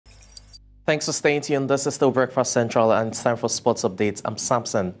Thanks for staying tuned. This is still Breakfast Central and it's time for sports updates. I'm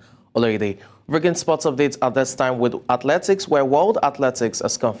Samson. Oloyede. Bringing sports updates at this time with athletics, where World Athletics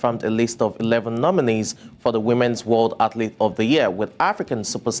has confirmed a list of 11 nominees for the Women's World Athlete of the Year, with African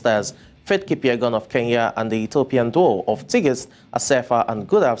superstars Faith Kipyegon of Kenya and the Ethiopian duo of Tigist Assefa and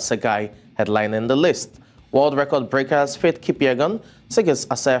Gudaf Segai headlining the list. World record breakers Faith Kipyegon, Tigist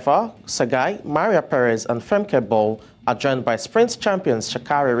Assefa, Segai, Maria Perez and Femke Bol are joined by sprint champions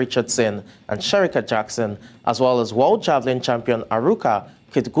Shakari Richardson and Sherika Jackson, as well as world javelin champion Aruka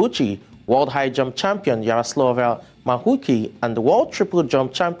Kitguchi, world high jump champion Yaroslava Mahuki, and the world triple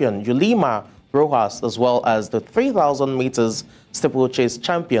jump champion Yulima Rojas, as well as the 3,000 meters steeplechase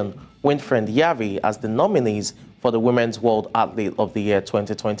champion Winfried Yavi as the nominees for the Women's World Athlete of the Year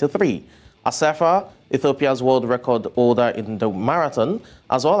 2023. Assefa, Ethiopia's world record holder in the marathon,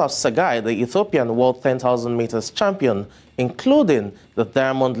 as well as Segai, the Ethiopian world 10,000 meters champion, including the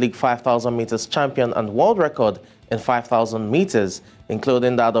Diamond League 5,000 meters champion and world record in 5,000 meters,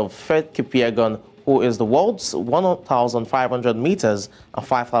 including that of Faith Kipyegon, who is the world's 1,500 meters and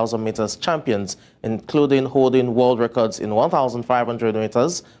 5,000 meters champions, including holding world records in 1,500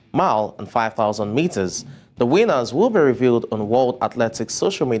 meters, mile, and 5,000 meters. The winners will be revealed on World Athletics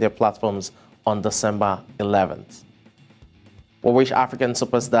social media platforms on December 11th. We wish African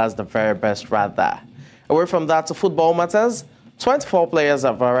superstars the very best right there. Away from that to football matters, 24 players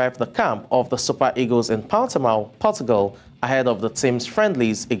have arrived at the camp of the Super Eagles in Partimao, Portugal, ahead of the team's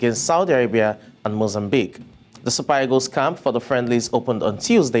friendlies against Saudi Arabia and Mozambique. The Super Eagles camp for the friendlies opened on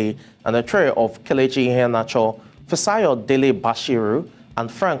Tuesday, and a trio of Kelechi Iheanacho, Fisayo Dele-Bashiru, and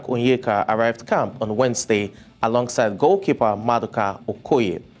Frank Onyeka arrived camp on Wednesday alongside goalkeeper Maduka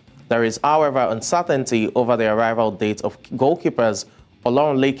Okoye. There is, however, uncertainty over the arrival date of goalkeepers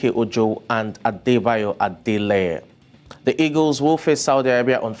Olorunleke Ojo and Adebayo Adeleye. The Eagles will face Saudi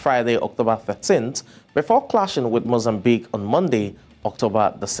Arabia on Friday, October 13th, before clashing with Mozambique on Monday,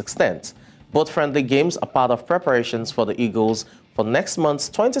 October the 16th. Both friendly games are part of preparations for the Eagles for next month's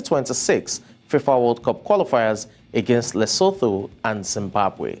 2026 FIFA World Cup qualifiers against Lesotho and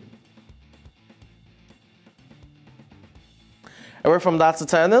Zimbabwe. Away from that to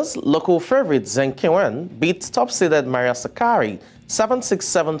tennis, local favorite Zheng Qinwen beat top-seeded Maria Sakkari 7-6,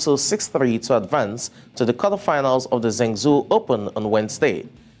 7-2, 6-3 to advance to the quarterfinals of the Zhengzhou Open on Wednesday.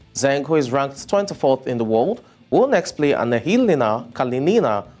 Zheng, who is ranked 24th in the world, will next play Anahilina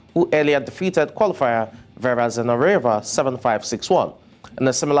Kalinina, who earlier defeated qualifier Vera Zenareva 7-5, 6-1. In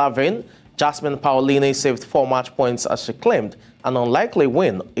a similar vein, Jasmine Paolini saved 4 match points as she claimed an unlikely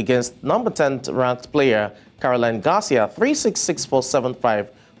win against number 10 ranked player Caroline Garcia 3-6, 6-4, 7-5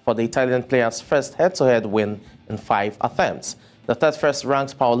 for the Italian player's first head-to-head win in 5 attempts. The 31st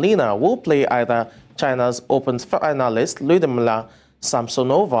ranked Paolina will play either China's Open finalist Ludmila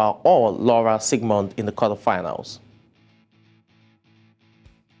Samsonova or Laura Sigmund in the quarterfinals.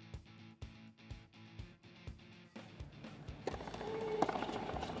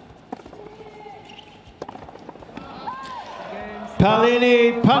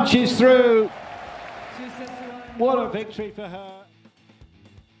 Paolini punches through. What a victory for her.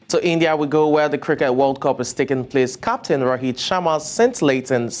 To India we go, where the Cricket World Cup is taking place. Captain Rohit Sharma's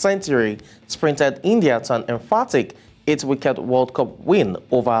scintillating century sprinted India to an emphatic 8-wicket World Cup win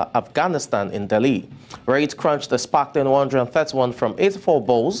over Afghanistan in Delhi. Rohit crunched a sparkling 131 from 84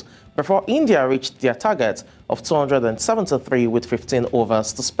 balls before India reached their target of 273 with 15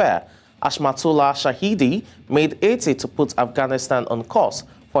 overs to spare. Ashmatullah Shahidi made 80 to put Afghanistan on course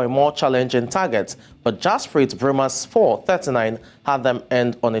for a more challenging target, but Jasprit Bumrah's 439 had them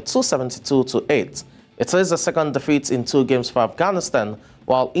end on a 272-8. It is the second defeat in 2 games for Afghanistan,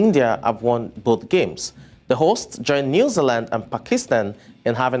 while India have won both games. The hosts joined New Zealand and Pakistan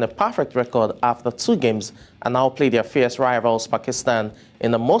in having a perfect record after 2 games and now play their fierce rivals Pakistan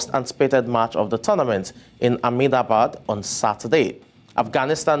in the most anticipated match of the tournament in Ahmedabad on Saturday.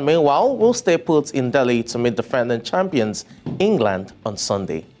 Afghanistan, meanwhile, will stay put in Delhi to meet defending champions England on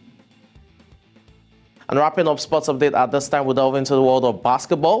Sunday. And wrapping up sports update at this time, we delve into the world of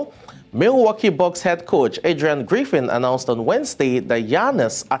basketball. Milwaukee Bucks head coach Adrian Griffin announced on Wednesday that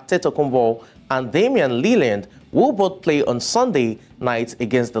Giannis Antetokounmpo and Damian Lillard will both play on Sunday night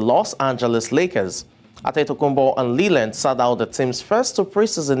against the Los Angeles Lakers. Antetokounmpo and Lillard sat out the team's first 2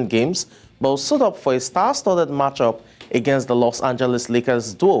 preseason games, but stood up for a star-studded matchup against the Los Angeles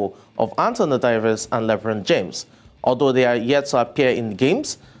Lakers duo of Anthony Davis and LeBron James. Although they are yet to appear in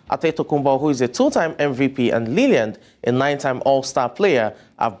games, Antetokounmpo, who is a 2-time MVP, and Lillard, a 9-time All-Star player,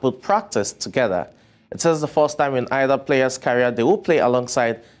 have both practiced together. It is the first time in either player's career they will play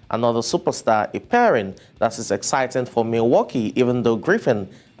alongside another superstar, a pairing that is exciting for Milwaukee, even though Griffin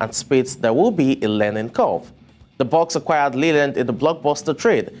and states there will be a learning curve. The Bucks acquired Leland in the blockbuster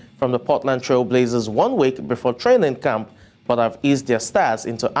trade from the Portland Trail Blazers 1 week before training camp, but have eased their stars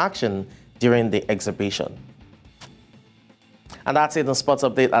into action during the exhibition. And that's it on Sports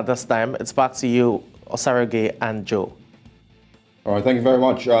Update at this time. It's back to you, Osarogie and Joe. All right, thank you very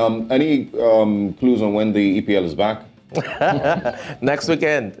much. Any clues on when the EPL is back? Next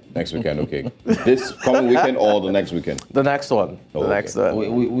weekend. Next weekend, okay. This coming weekend or the next weekend? The next one. Oh, the next one.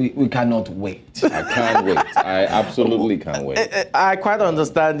 We cannot wait. I can't wait. I absolutely can't wait. I quite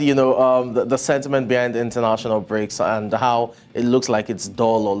understand, you know, the sentiment behind international breaks and how it looks like it's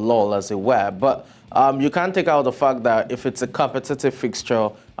dull or lull, as it were. But you can't take out the fact that if it's a competitive fixture,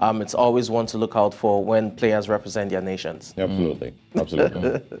 it's always one to look out for when players represent their nations. Absolutely.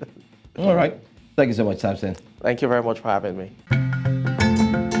 Absolutely. All right. Thank you so much, Samson. Thank you very much for having me.